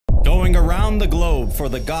going around the globe for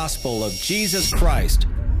the gospel of Jesus Christ.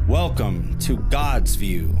 Welcome to God's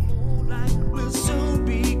View. Life will soon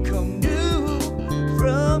become new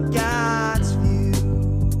from God's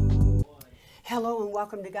view. Hello and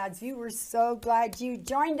welcome to God's View. We're so glad you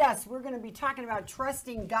joined us. We're going to be talking about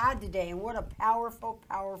trusting God today, and what a powerful,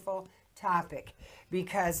 powerful topic.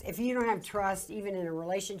 Because if you don't have trust, even in a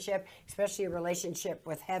relationship, especially a relationship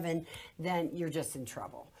with heaven, then you're just in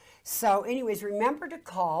trouble. So anyways, remember to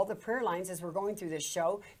call the prayer lines as we're going through this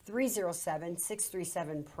show,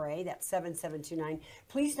 307-637-PRAY, that's 7729.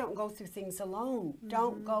 Please don't go through things alone.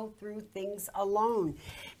 Don't go through things alone,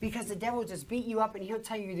 because the devil will just beat you up and he'll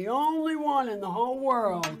tell you you're the only one in the whole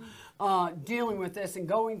world dealing with this and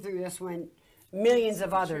going through this when millions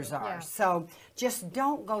of others are. Yeah. So just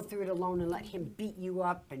don't go through it alone and let him beat you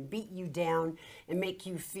up and beat you down and make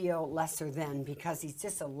you feel lesser than, because he's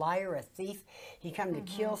just a liar, a thief. He come to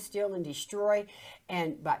kill, steal, and destroy.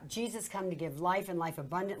 But Jesus come to give life and life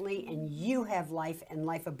abundantly, and you have life and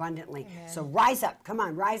life abundantly. Amen. So rise up. Come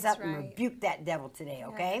on, rise up and right. rebuke that devil today,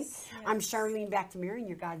 okay? Yes, I'm Charlene Bactimiron,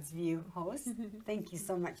 your God's View host. Thank you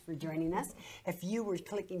so much for joining us. If you were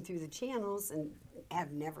clicking through the channels and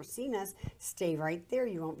have never seen us, stay right there.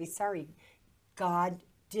 You won't be sorry. God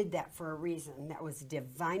did that for a reason. That was a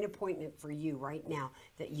divine appointment for you right now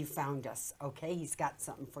that you found us, okay? He's got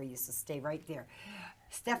something for you, so stay right there.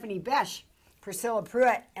 Stephanie Besh, Priscilla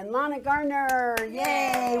Pruitt, and Lana Garner.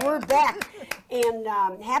 Yay, we're back. And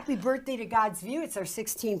happy birthday to God's View. It's our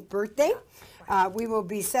 16th birthday. We will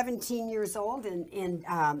be 17 years old in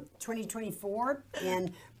 2024,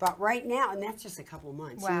 but right now, and that's just a couple of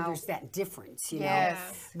months. You know, Wow. there's that difference, you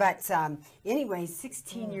Yes. know. But anyway,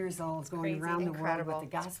 16 years old, going Crazy. around the world Incredible. with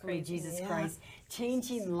the gospel of Crazy. Jesus Yeah. Christ,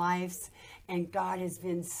 changing lives, and God has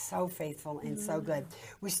been so faithful and so good.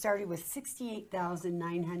 We started with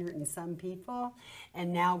 68,900 and some people,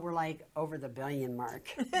 and now we're like over the billion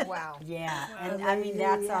mark. Wow. Yeah, and I mean,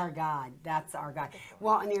 that's our God. That's our God.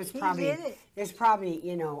 Well, and there's probably,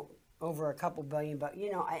 you know, over a couple billion, but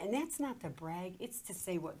you know, and that's not to brag, it's to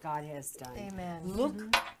say what God has done. Amen.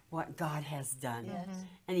 Look what God has done.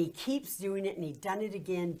 And he keeps doing it, and he done it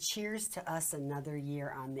again. Cheers to us, another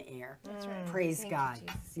year on the air. That's right. Praise Thank God. you,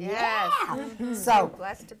 Jesus. Yes. Yeah. So,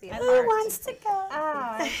 Blessed to be a who part. wants to go?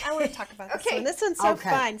 I want to talk about this Okay. one. This one's so Okay.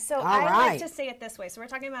 fun. So All I right. like to say it this way. So we're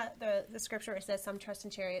talking about the scripture. It says, some trust in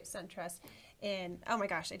chariots, some trust in, oh my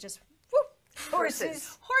gosh, it just, woo,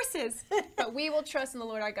 Horses. Horses. But we will trust in the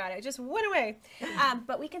Lord our God. It just went away.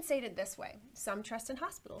 But we can say it this way. Some trust in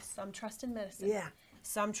hospitals. Some trust in medicine. Yeah.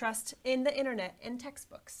 Some trust in the internet and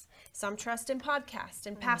textbooks. Some trust in podcasts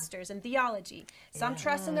and pastors and theology. Some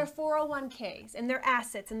trust in their 401ks and their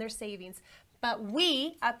assets and their savings. But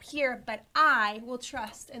we up here, but I will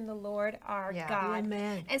trust in the Lord our Yeah. God.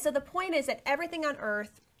 Amen. And so the point is that everything on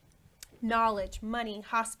earth, knowledge, money,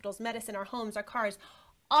 hospitals, medicine, our homes, our cars,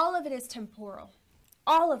 all of it is temporal.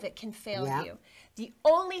 All of it can fail Yeah. you. The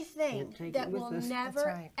only thing Can't take it that with will us. never,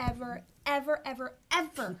 right. ever, ever, ever,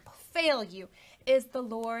 ever fail you is the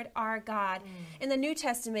Lord our God. In the New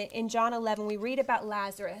Testament, in John 11, we read about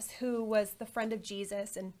Lazarus, who was the friend of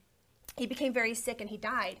Jesus, and he became very sick and he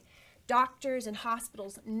died. Doctors and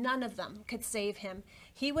hospitals, none of them could save him.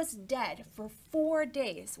 He was dead for 4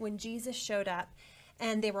 days when Jesus showed up,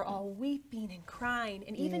 and they were all weeping and crying,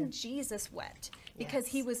 and even Jesus wept because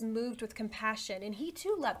he was moved with compassion, and he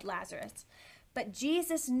too loved Lazarus. But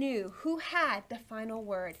Jesus knew who had the final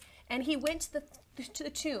word, and he went to the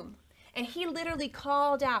tomb, and he literally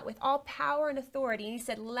called out with all power and authority, and he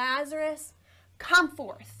said, Lazarus, come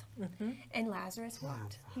forth. And Lazarus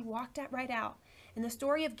walked. He walked right out. And the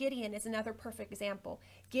story of Gideon is another perfect example.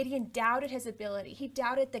 Gideon doubted his ability. He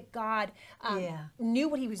doubted that God knew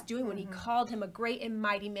what he was doing when he called him a great and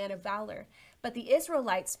mighty man of valor. But the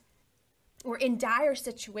Israelites were in dire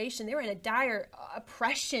situation. They were in a dire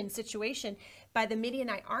oppression situation by the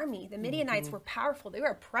Midianite army. The Midianites were powerful. They were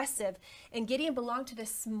oppressive. And Gideon belonged to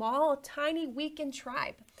this small, tiny, weakened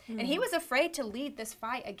tribe. And he was afraid to lead this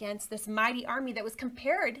fight against this mighty army that was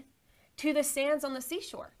compared to the sands on the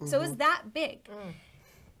seashore. So it was that big.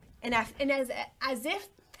 And as if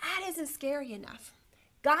that isn't scary enough,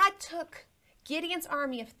 God took Gideon's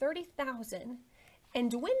army of 30,000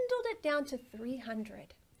 and dwindled it down to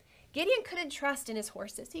 300. Gideon couldn't trust in his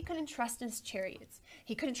horses. He couldn't trust in his chariots.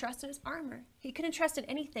 He couldn't trust in his armor. He couldn't trust in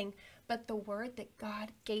anything but the word that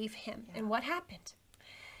God gave him. And what happened?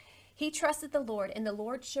 He trusted the Lord, and the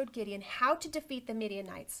Lord showed Gideon how to defeat the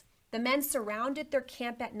Midianites. The men surrounded their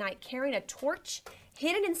camp at night, carrying a torch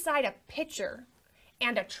hidden inside a pitcher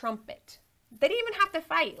and a trumpet. They didn't even have to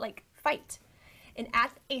fight. And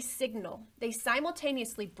at a signal, they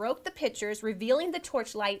simultaneously broke the pitchers, revealing the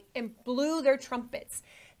torchlight, and blew their trumpets.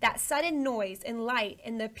 That sudden noise and light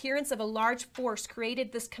and the appearance of a large force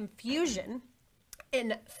created this confusion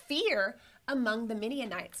and fear among the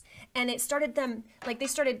Midianites. And it started them, like they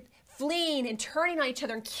started fleeing and turning on each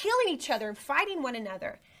other and killing each other and fighting one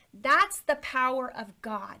another. That's the power of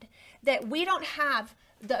God, that we don't have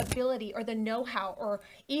the ability or the know-how or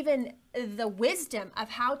even the wisdom of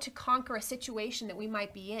how to conquer a situation that we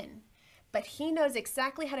might be in. But he knows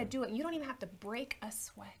exactly how to do it. You don't even have to break a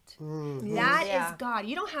sweat. That is God.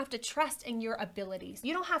 You don't have to trust in your abilities.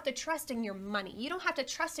 You don't have to trust in your money. You don't have to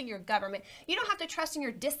trust in your government. You don't have to trust in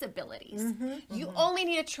your disabilities. You only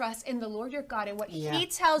need to trust in the Lord your God and what he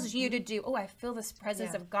tells you to do. Oh, I feel this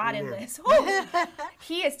presence of God in this. Oh,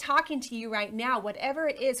 he is talking to you right now. Whatever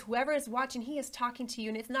it is, whoever is watching, he is talking to you.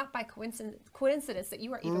 And it's not by coincidence that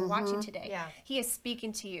you are even watching today. Yeah. He is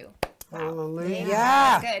speaking to you. Hallelujah.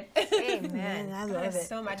 That's good. Amen. I I love love it.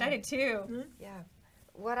 so much. I did too. Yeah.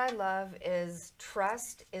 What I love is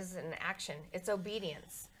trust is an action. It's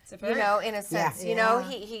obedience. It's a verb. You know, in a sense. You know,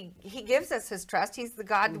 he gives us his trust. He's the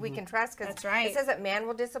God we can trust. Because That's right. it says that man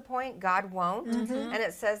will disappoint, God won't. And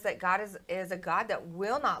it says that God is a God that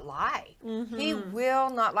will not lie. He will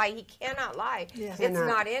not lie. He cannot lie. It's Cannot.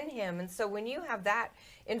 not in him. And so when you have that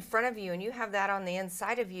in front of you and you have that on the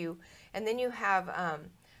inside of you, and then you have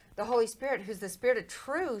the Holy Spirit, who's the Spirit of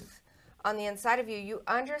truth on the inside of you, you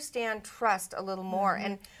understand trust a little more.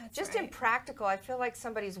 And just in practical, I feel like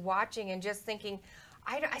somebody's watching and just thinking,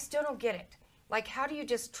 I still don't get it. Like, how do you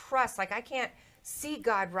just trust? Like, I can't see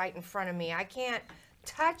God right in front of me. I can't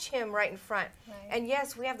touch him right in front. And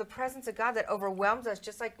yes, we have the presence of God that overwhelms us,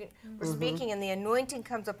 just like we're speaking, and the anointing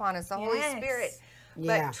comes upon us, the Holy Spirit.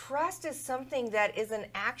 Yeah. But trust is something that is an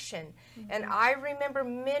action. And I remember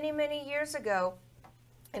many, many years ago,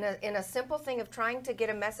 in a simple thing of trying to get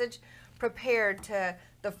a message prepared to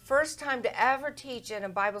the first time to ever teach in a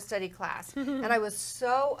Bible study class. And I was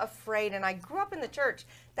so afraid, and I grew up in the church.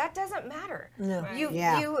 That doesn't matter. No.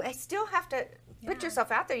 You still have to put yourself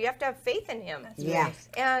out there. You have to have faith in him. Yeah.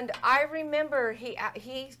 And I remember he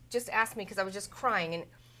just asked me, because I was just crying, and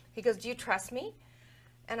he goes, "Do you trust me?"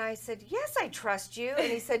 And I said, "Yes, I trust you." And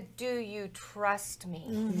he said, "Do you trust me?"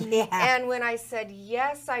 Yeah. And when I said,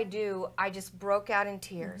 "Yes, I do," I just broke out in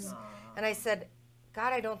tears. And I said,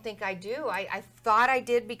 "God, I don't think I do. I thought I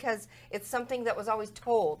did because it's something that was always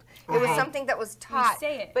told. It was something that was taught.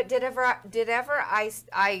 say it. But did ever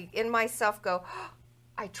I in myself go,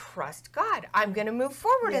 I trust God. I'm going to move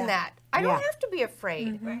forward in that. I don't have to be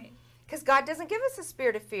afraid." Right. Because God doesn't give us a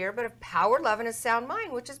spirit of fear, but of power, love, and a sound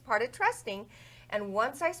mind, which is part of trusting. And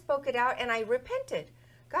once I spoke it out and I repented,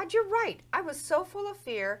 God, you're right. I was so full of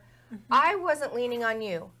fear. I wasn't leaning on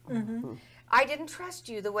you. I didn't trust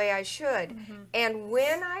you the way I should. And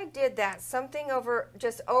when I did that, something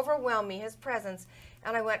just overwhelmed me, his presence.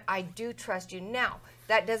 And I went, I do trust you. Now,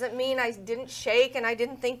 that doesn't mean I didn't shake and I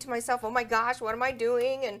didn't think to myself, oh my gosh, what am I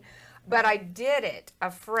doing? But I did it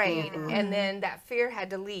afraid. And then that fear had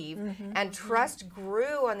to leave. And trust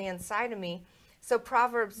grew on the inside of me. So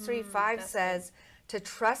Proverbs 3:5 says, to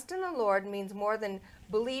trust in the Lord means more than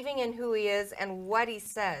believing in who he is and what he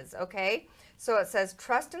says, okay? So it says,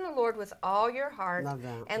 trust in the Lord with all your heart Love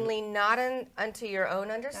that. and lean not unto your own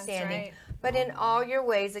understanding, right. but in all your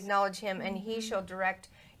ways acknowledge him and he shall direct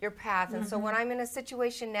your path. And so when I'm in a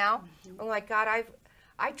situation now, I'm like, God,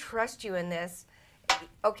 I trust you in this.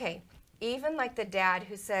 Okay, even like the dad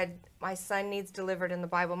who said, my son needs delivered in the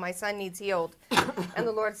Bible, my son needs healed. And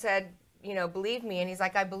the Lord said, you know, believe me. And he's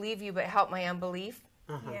like, I believe you, but help my unbelief.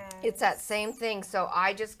 Yes. It's that same thing. So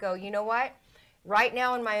I just go, you know what? Right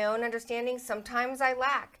now in my own understanding, sometimes I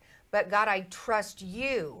lack. But God, I trust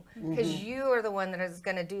you because you are the one that is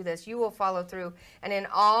going to do this. You will follow through. And in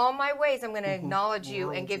all my ways, I'm going to acknowledge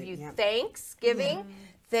you and give you thanksgiving.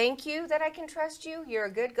 Thank you that I can trust you. You're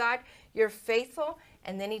a good God. You're faithful.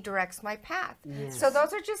 And then he directs my path. Yes. So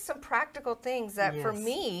those are just some practical things that for Yes.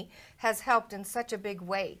 me has helped in such a big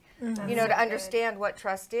way, you know, to understand what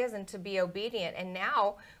trust is and to be obedient. And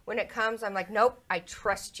now when it comes, I'm like, nope, I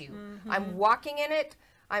trust you. I'm walking in it.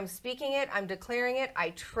 I'm speaking it. I'm declaring it.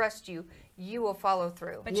 I trust you. You will follow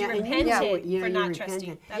through. But you and repented you for you not trusting.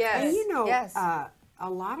 repented. That's Yes. good. And you know, Yes. a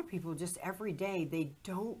lot of people just every day, they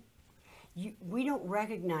don't, we don't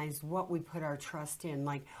recognize what we put our trust in.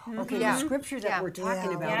 Like, okay, Yeah. the scripture that Yeah. we're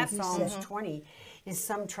talking about Yep. in Psalms 20 is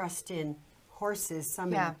some trust in horses,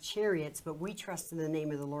 some in chariots, but we trust in the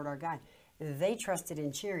name of the Lord our God. They trusted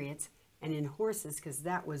in chariots and in horses because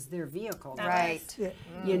that was their vehicle. Right.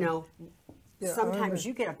 You know, sometimes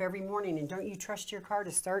you get up every morning and don't you trust your car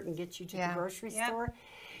to start and get you to Yeah. the grocery Yep. store?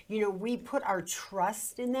 we put our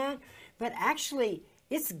trust in that, but actually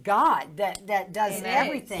it's God that does Amen.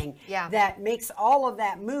 everything. Yeah. That makes all of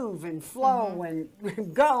that move and flow and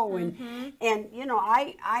go. And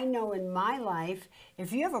I know in my life,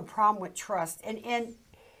 if you have a problem with trust, and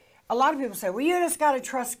a lot of people say, well, you just got to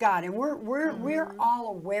trust God. And we're all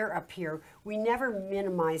aware up here. We never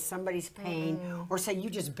minimize somebody's pain or say you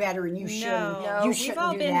just better and you shouldn't. No. You We've shouldn't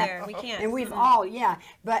all do been that. there. We can't. And we've all,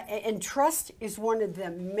 and trust is one of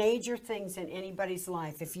the major things in anybody's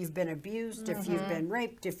life. If you've been abused, if you've been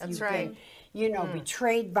raped, if you've right. been,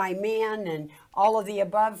 betrayed by man and all of the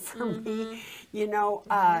above for me,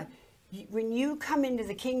 when you come into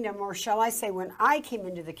the kingdom, or shall I say when I came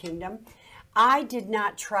into the kingdom, I did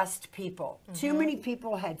not trust people. Too many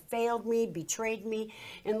people had failed me, betrayed me.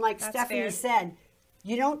 And like That's Stephanie fair. said,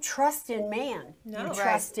 you don't trust in man. No. You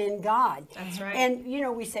trust in God. That's right. And,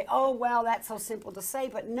 we say, oh, well, that's so simple to say.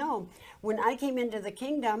 But no, when I came into the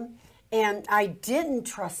kingdom and I didn't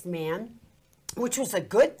trust man, which was a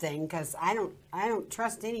good thing because I don't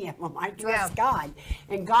trust any of them. I trust God.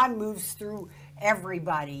 And God moves through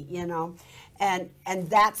everybody, and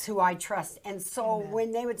that's who I trust. And so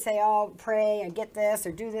when they would say, oh, pray and get this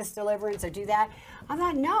or do this deliverance or do that, I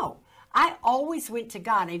thought, no. I always went to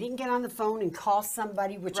God. I didn't get on the phone and call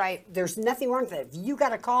somebody, which there's nothing wrong with it. If you got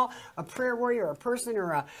to call a prayer warrior or a person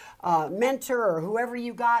or a mentor or whoever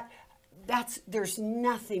you got, there's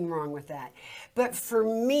nothing wrong with that. But for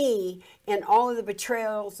me, and all of the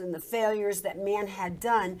betrayals and the failures that man had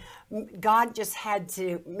done, God just had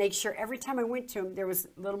to make sure every time I went to him, there was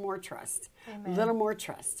a little more trust. A little more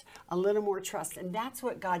trust. A little more trust. And that's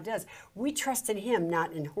what God does. We trust in him,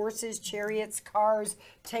 not in horses, chariots, cars,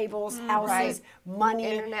 tables, houses, money,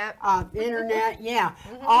 Internet. All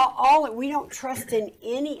we don't trust in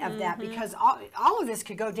any of that because all of this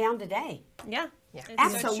could go down today. Yeah. It's so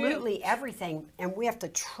Absolutely everything. And we have to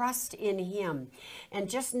trust in him. And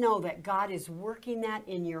just know that God is working that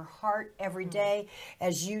in your heart every day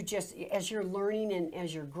as you're learning and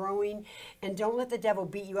as you're growing. And don't let the devil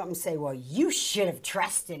beat you up and say, well, you should have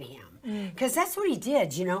trusted him. Because that's what he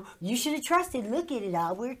did, You should have trusted. Look at it,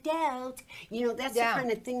 all worked out. That's the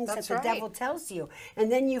kind of things that the devil tells you.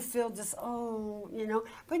 And then you feel just,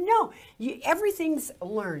 But no, everything's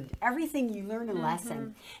learned. Everything you learn a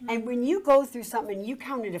lesson. And when you go through something and you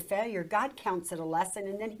count it a failure, God counts it a lesson.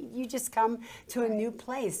 And then you just come to a new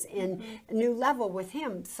place and a new level with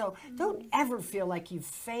him. So don't ever feel like you've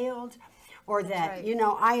failed. Or that,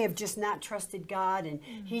 I have just not trusted God and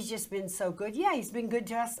he's just been so good. Yeah, he's been good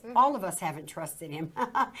to us. All of us haven't trusted him.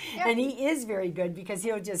 And he is very good because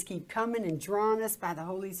he'll just keep coming and drawing us by the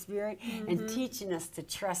Holy Spirit and teaching us to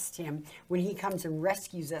trust him when he comes and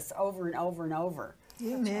rescues us over and over and over.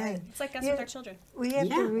 Amen. It's like us with our children. We have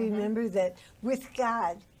to remember that with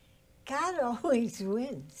God always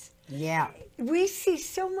wins. Yeah. We see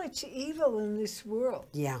so much evil in this world.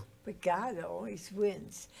 Yeah. But God always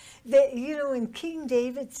wins. In King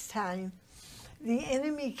David's time, the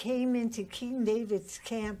enemy came into King David's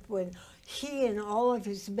camp when he and all of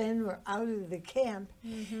his men were out of the camp,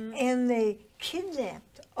 and they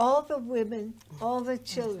kidnapped all the women, all the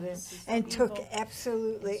children, and took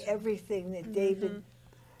absolutely everything that David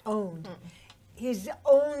owned. His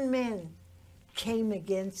own men came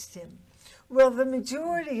against him. Well, the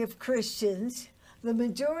majority of Christians, the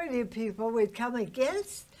majority of people would come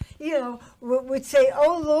against, would say,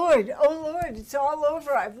 oh Lord, it's all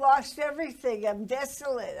over. I've lost everything. I'm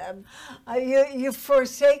desolate. You've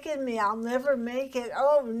forsaken me. I'll never make it.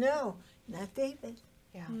 Oh, no, not David.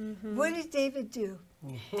 Yeah. What did David do?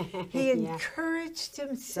 He encouraged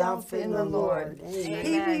himself in the Lord.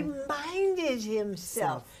 He reminded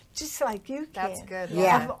himself, just like you can, That's good.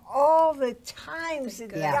 of all the times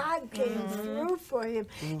that God came through for him.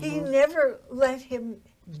 He never let him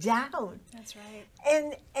down. That's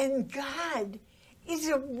right. And God is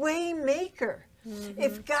a way maker.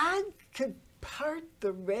 If God could part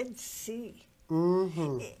the Red Sea,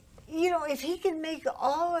 if he can make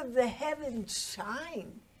all of the heavens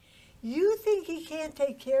shine, you think he can't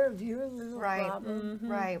take care of your little problem?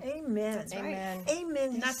 Right. Amen. That's right. Amen.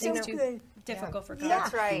 Amen. Not He's so too good. difficult for God. Yeah.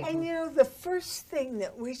 That's right. And the first thing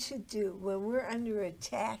that we should do when we're under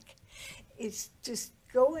attack is just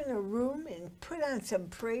go in a room and put on some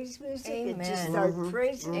praise music and just start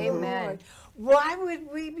praising the Lord. Why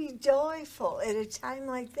would we be joyful at a time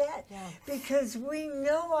like that? Yeah. Because we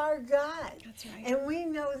know our God. That's right. And we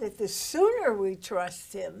know that the sooner we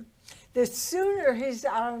trust him, the sooner his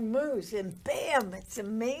arm moves, and bam, it's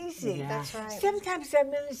amazing. Yeah. That's right. Sometimes I'm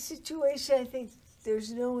in a situation, I think,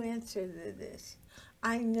 there's no answer to this.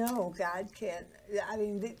 I know God can. I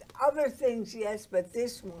mean, the other things, yes, but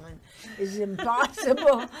this one is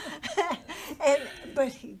impossible. But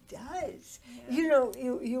he does. You know,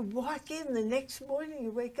 you walk in the next morning,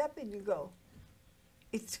 you wake up and you go,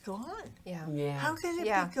 it's gone. Yeah. Yeah. How can it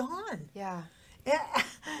Yeah. be gone? Yeah. Yeah.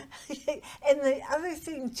 And the other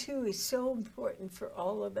thing, too, is so important for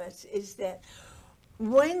all of us is that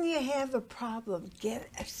when you have a problem, get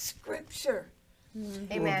a scripture.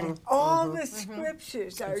 Amen. All the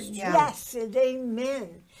scriptures are Yeah. yes and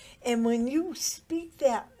amen. And when you speak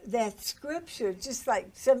that scripture, just like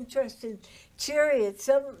some trust in chariots,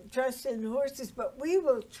 some trust in horses, but we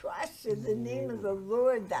will trust in the name of the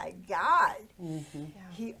Lord thy God.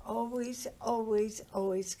 He always, always,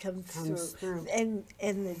 always comes through. And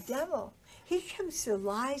the devil, he comes to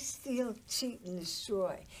lie, steal, cheat, and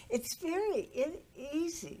destroy. It's very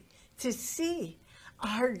easy to see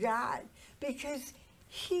our God because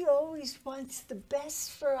he always wants the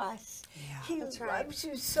best for us. He right. loves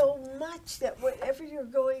you so much that whatever you're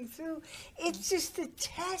going through, it's just a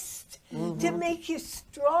test to make you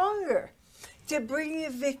stronger, to bring you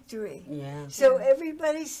victory. Yeah. So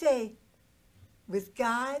everybody say, with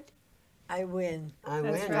God, I win. I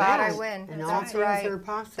win. That's God, I Yes. win. And all That's things right. are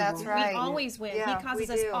possible. That's right. We always win. Yeah, He causes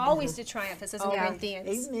we us do. always to triumph, as in Yeah.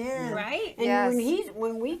 Corinthians. Amen. Right? And Yes.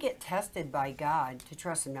 when we get tested by God to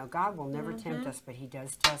trust him, now God will never tempt us, but he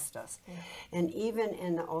does test us. And even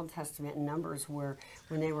in the Old Testament in Numbers, where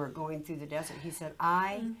when they were going through the desert, he said,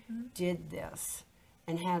 I did this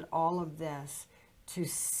and had all of this to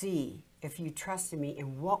see if you trusted me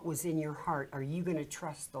and what was in your heart. Are you going to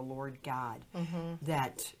trust the Lord God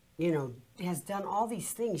that, you know, has done all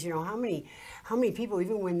these things? You know, how many people,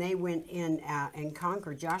 even when they went in and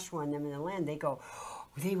conquered Joshua and them in the land,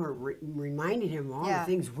 they were reminding him of all Yeah. the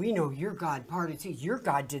things we know. Your God parted seas. Your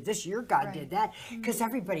God did this. Your God did that. Because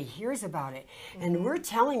everybody hears about it, and we're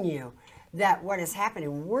telling you that what is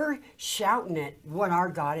happening. We're shouting at what our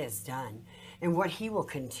God has done and what he will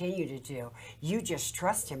continue to do. You just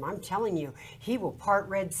trust him. I'm telling you, he will part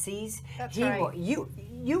Red Seas. That's He right. will,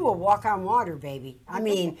 you will walk on water, baby. I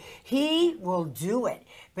mean, he will do it.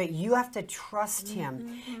 But you have to trust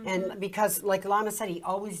him. And because, like Lana said, he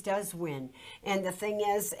always does win. And the thing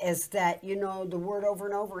is that, you know, the word over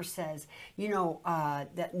and over says, you know,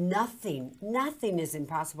 that nothing is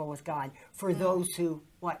impossible with God for those who,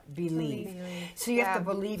 believe. So you have to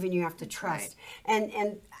believe and you have to trust.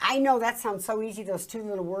 And I know that sounds so easy, those two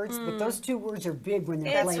little words, but those two words are big when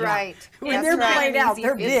they're That's played right. out. When That's they're right. played out,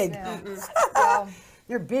 they're big. Well,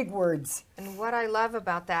 They're big words. and what I love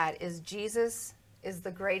about that is Jesus is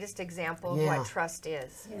the greatest example of Yeah. what trust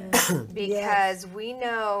is. Because we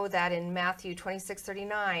know that in Matthew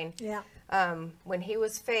 26:39, Yeah. when he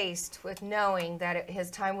was faced with knowing that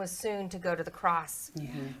his time was soon to go to the cross,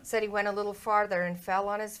 said he went a little farther and fell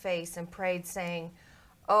on his face and prayed, saying,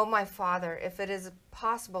 "Oh, my Father, if it is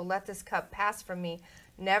possible, let this cup pass from me.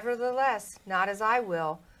 Nevertheless, not as I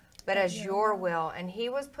will, but as your will." And he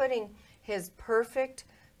was putting his perfect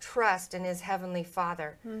trust in his heavenly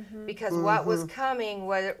Father, because what was coming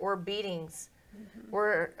were beatings,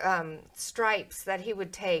 were stripes that he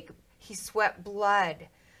would take. He sweat blood.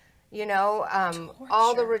 You know,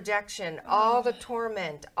 all the rejection, all the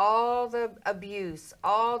torment, all the abuse,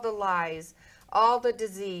 all the lies, all the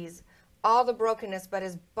disease, all the brokenness, but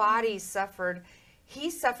his body suffered. He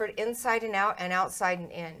suffered inside and out and outside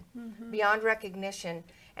and in, beyond recognition.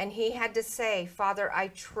 And he had to say, "Father, I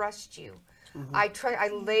trust you. I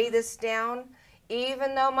lay this down,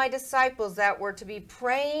 even though my disciples that were to be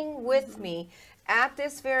praying with me at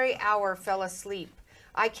this very hour fell asleep.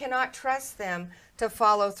 I cannot trust them to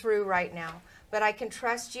follow through right now, but I can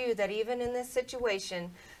trust you that even in this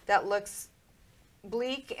situation that looks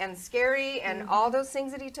bleak and scary and all those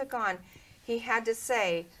things that he took on, he had to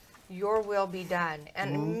say, your will be done."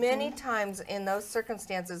 And many times in those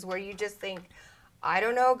circumstances where you just think, I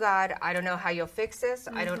don't know, God, I don't know how you'll fix this,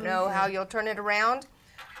 I don't know how you'll turn it around,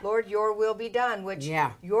 Lord, your will be done, which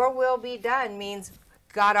your will be done means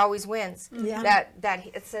God always wins. That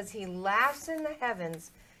it says he laughs in the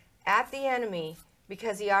heavens at the enemy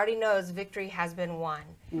because he already knows victory has been won.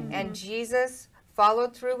 And Jesus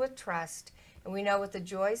followed through with trust, and we know with the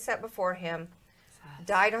joy set before him,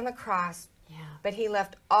 died on the cross, but he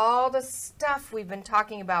left all the stuff we've been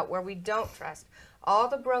talking about where we don't trust, all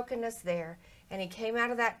the brokenness there. And he came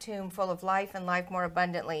out of that tomb full of life and life more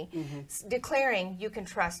abundantly, declaring, you can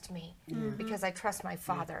trust me because I trust my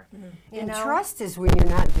Father. You And know? trust is when you're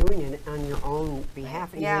not doing it on your own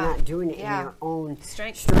behalf and you're not doing it in your own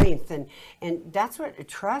strength. And that's what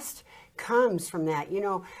trust comes from that. You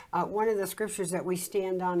know, one of the scriptures that we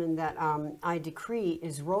stand on and that I decree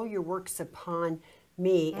is, roll your works upon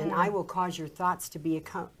me, and I will cause your thoughts to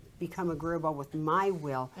become agreeable with my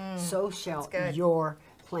will. So shall your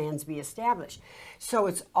plans be established. So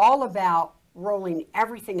it's all about rolling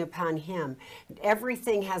everything upon him.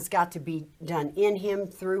 Everything has got to be done in him,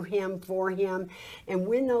 through him, for him. And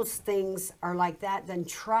when those things are like that, then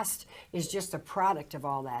trust is just a product of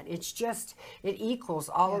all that. It's just, it equals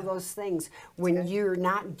all of those things when you're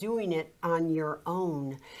not doing it on your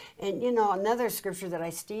own. And you know, another scripture that I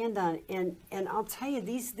stand on, and I'll tell you,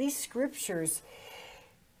 these scriptures,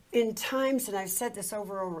 in times, and I've said this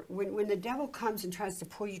over and over, when the devil comes and tries to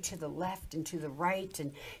pull you to the left and to the right,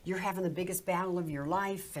 and you're having the biggest battle of your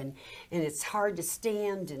life, and it's hard to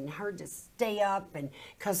stand and hard to stay up, and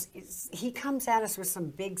because he comes at us with some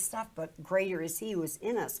big stuff, but greater is he who is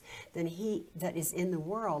in us than he that is in the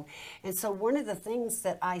world. And so one of the things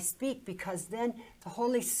that I speak, because then the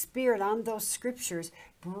Holy Spirit on those scriptures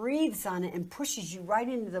breathes on it and pushes you right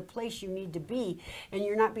into the place you need to be, and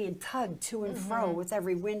you're not being tugged to and fro with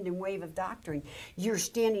every wind and wave of doctrine. You're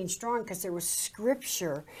standing strong because there was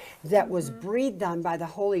scripture that was breathed on by the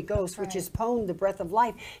Holy Ghost, which is Pone, the breath of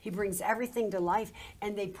life. He brings everything to life,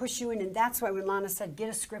 and they push you in. And that's why when Lana said, get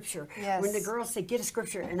a scripture, when the girls say, get a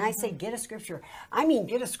scripture, and I say, get a scripture, I mean,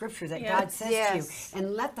 get a scripture that God says to you,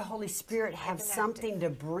 and let the Holy Spirit have something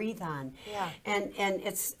to breathe on. And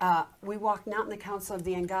it's, we walk not in the counsel of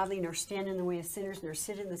the ungodly, nor stand in the way of sinners, nor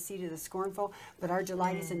sit in the seat of the scornful, but our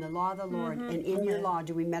delight is in the law of the Lord, and in your law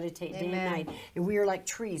do we meditate day and night. And we are like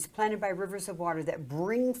trees planted by rivers of water that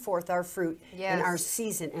bring forth our fruit in our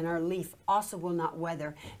season, and our leaf also will not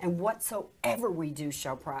wither, and whatsoever we do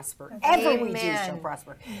shall prosper. Ever we do shall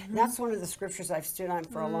prosper. That's one of the scriptures I've stood on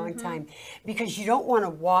for a long time, because you don't want to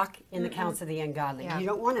walk in the counsel of the ungodly. You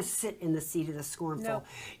don't want to sit in the seat of the scornful.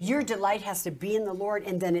 Your delight has to be in the Lord,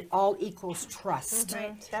 and then it all equals trust.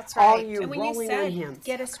 That's All right. you're And when you rolling on said him.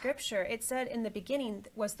 get a scripture, it said in the beginning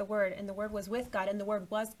was the Word, and the Word was with God, and the Word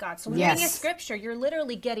was God. So when you're getting a scripture, you're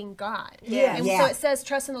literally getting God. And so it says,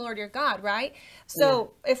 trust in the Lord your God, right?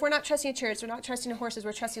 So if we're not trusting in chariots, we're not trusting in horses,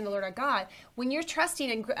 we're trusting in the Lord our God. When you're trusting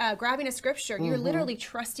and grabbing a scripture, you're literally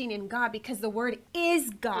trusting in God, because the Word is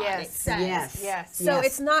God, it says. So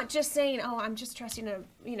it's not just saying, oh, I'm just trusting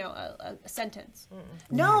a sentence.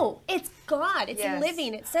 No, it's God. It's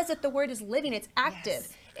living. It says that the Word is living. It's active.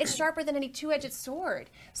 It's sharper than any two-edged sword.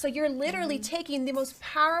 So you're literally taking the most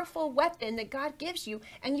powerful weapon that God gives you,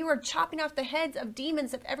 and you are chopping off the heads of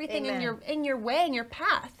demons, of everything in your way, in your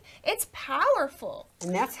path. It's powerful.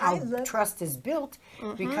 And that's how trust is built,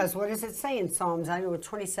 because what does it say in Psalms? I know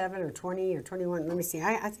 27 or 20 or 21. Let me see.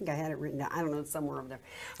 I think I had it written down. I don't know. It's somewhere over there.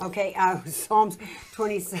 Okay, Psalms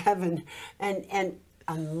 27. And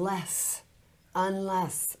unless,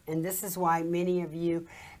 and this is why many of you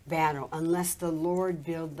battle, unless the Lord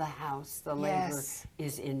build the house, the labor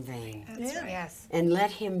is in vain. That's right. Yes. And let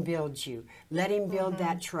him build you. Let him build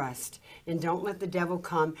that trust. And don't let the devil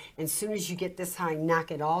come. And as soon as you get this high, knock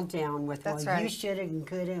it all down with, you should have and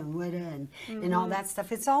could have and would have and all that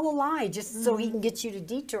stuff. It's all a lie, just so he can get you to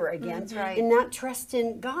detour again and not trust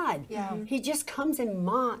in God. He just comes and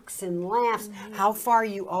mocks and laughs how far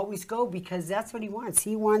you always go, because that's what he wants.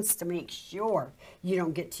 He wants to make sure you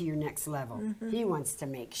don't get to your next level. He wants to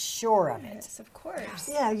make sure of it. Yes, of course.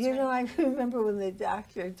 Yeah, you know, I remember when the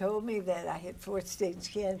doctor told me that I had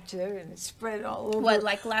 4th-stage cancer and it spread all over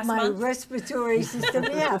like last my month? respiratory system.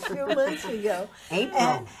 Yeah, a few months ago.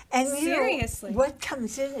 April. And you Seriously. know, what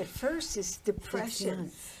comes in at first is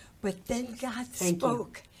depression. But then God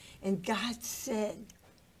spoke, and God said,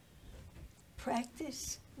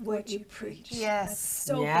 practice what you preach. Yes.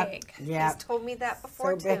 So big. He's told me that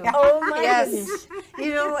before So too. big. Oh my goodness.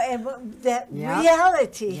 You know, and that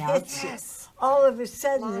reality hits you. All of a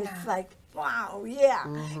sudden, it's like, wow,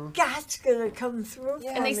 God's going to come through for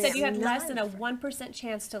And they me. said you had I'm less not than a 1%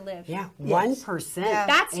 chance to live. 1%.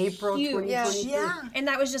 That's April huge. 2022. Yeah. And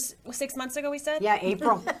that was just 6 months ago, we said? Yeah,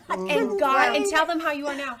 April. And God, and tell them how you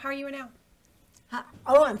are now. How are you now?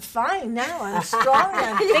 Oh, I'm fine now. I'm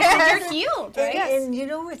strong. You're healed, right? And you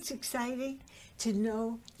know what's exciting? To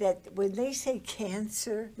know that when they say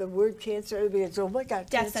cancer, the word cancer, everybody goes, oh my God,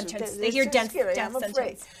 Death cancer. sentence. They That's hear so death scary. I'm sentence.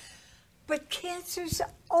 afraid. But cancer's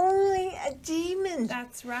only a demon.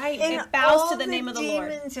 That's right. And It bows to all the name of the Lord.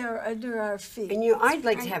 demons are under our feet. And I'd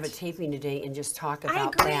like to have a taping today and just talk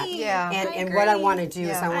about agree. that. Yeah. And what I want to do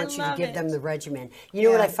is I want you to love give it. them the regimen. You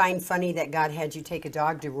know what I find funny? That God had you take a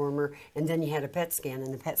dog dewormer, and then you had a PET scan,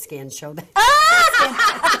 and the PET scan showed that.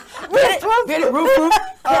 Get it, roof, roof.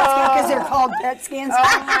 Because they're called pet skins.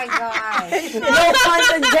 Oh my gosh. No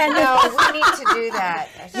pun intended. No, we need to do that.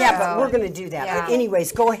 Yeah, but So, we're going to do that. yeah. But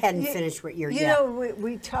anyways, go ahead and finish what you're. You know,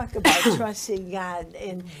 we talk about trusting God,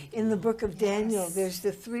 and in the book of Daniel, there's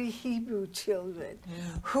the 3 Hebrew children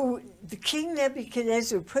who the King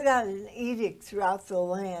Nebuchadnezzar put out an edict throughout the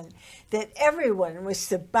land that everyone was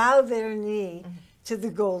to bow their knee to the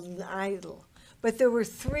golden idol. But there were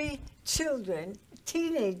 3 children,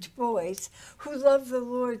 teenage boys, who loved the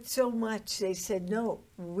Lord so much they said, "No,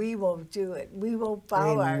 we won't do it. We won't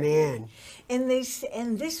bow our knee." Amen. And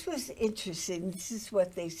this was interesting. This is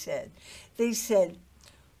what they said. They said,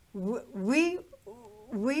 "We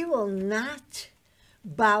will not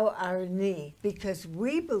bow our knee because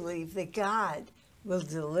we believe that God will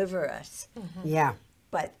deliver us. Yeah.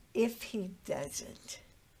 But if He doesn't."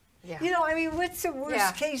 Yeah. You know, I mean, what's the worst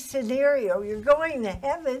Yeah. case scenario? You're going to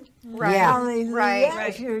heaven. Right. Yeah. Hallelujah, Right.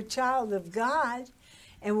 if you're a child of God.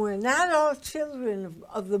 And we're not all children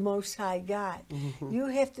of the Most High God. You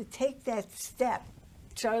have to take that step.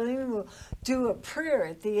 Charlene will do a prayer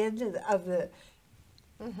at the end of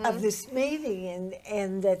this meeting,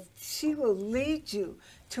 and that she will lead you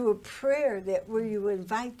to a prayer that where you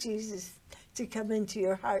invite Jesus to come into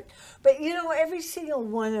your heart. But you know, every single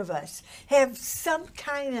one of us have some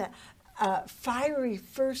kind of fiery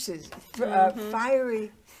furnaces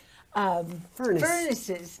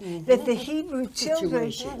that the Hebrew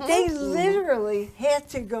children, Situation. they literally had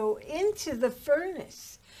to go into the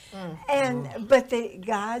furnace. But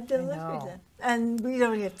God delivered them. And we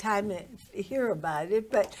don't have time to hear about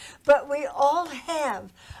it, but we all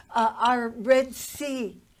have our Red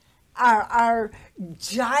Sea, our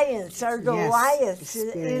giants, our Goliaths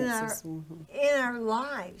in our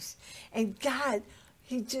lives. And God,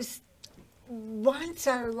 He just wants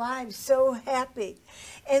our lives so happy.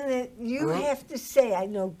 And that you have to say, "I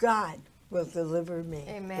know God will deliver me."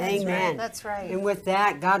 Amen. Amen. That's right. And with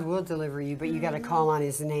that, God will deliver you, but you got to call on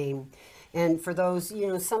His name. And for those, you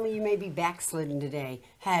know, some of you may be backslidden today.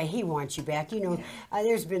 Hey, He wants you back. You know,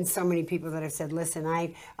 there's been so many people that have said, "Listen,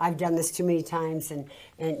 I've done this too many times," and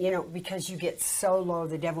you know, because you get so low,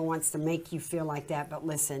 the devil wants to make you feel like that. But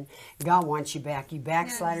listen, God wants you back. You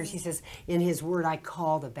backsliders, He says in His Word, "I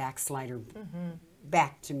call the backslider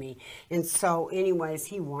back to me." And so, anyways,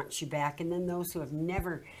 He wants you back. And then those who have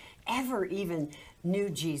never, ever even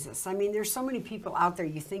knew Jesus. I mean, there's so many people out there,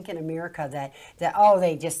 you think in America that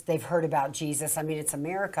they've heard about Jesus. I mean, it's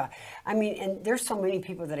America. I mean, and there's so many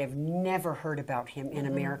people that have never heard about Him in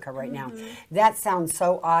America right now. That sounds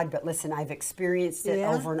so odd, but listen, I've experienced it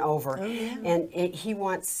over and over. And He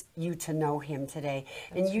wants you to know Him today.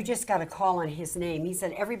 And you just got to call on His name. He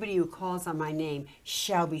said, "Everybody who calls on my name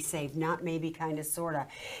shall be saved." Not maybe, kind of, sort of.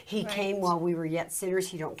 He came while we were yet sinners.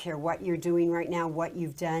 He don't care what you're doing right now, what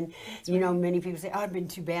you've done. You know, many people say, "Oh, I've been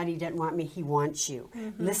too bad. He doesn't want me." He wants you.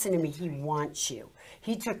 Listen to me. He wants you.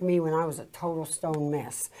 He took me when I was a total stone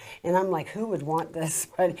mess. And I'm like, who would want this?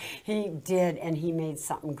 But He did, and He made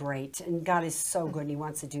something great. And God is so good, and He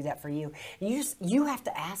wants to do that for you. And you have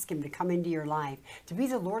to ask Him to come into your life, to be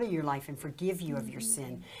the Lord of your life and forgive you of your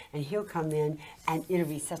sin. And He'll come in, and it'll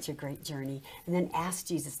be such a great journey. And then ask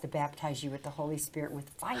Jesus to baptize you with the Holy Spirit and with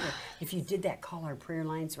fire. If you did that, call our prayer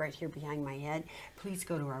lines right here behind my head. Please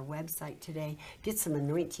go to our website today. Get some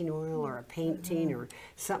anointing oil or a painting or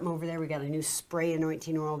something over there. We got a new spray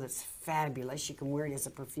anointing oil that's fabulous. You can wear it as a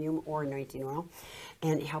perfume or anointing oil.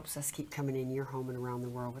 And it helps us keep coming in your home and around the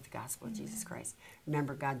world with the gospel of Jesus Christ.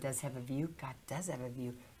 Remember, God does have a view. God does have a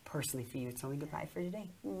view personally for you. It's only goodbye for today.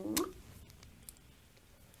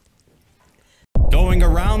 Going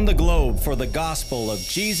around the globe for the gospel of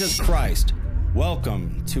Jesus Christ.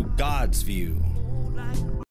 Welcome to God's View.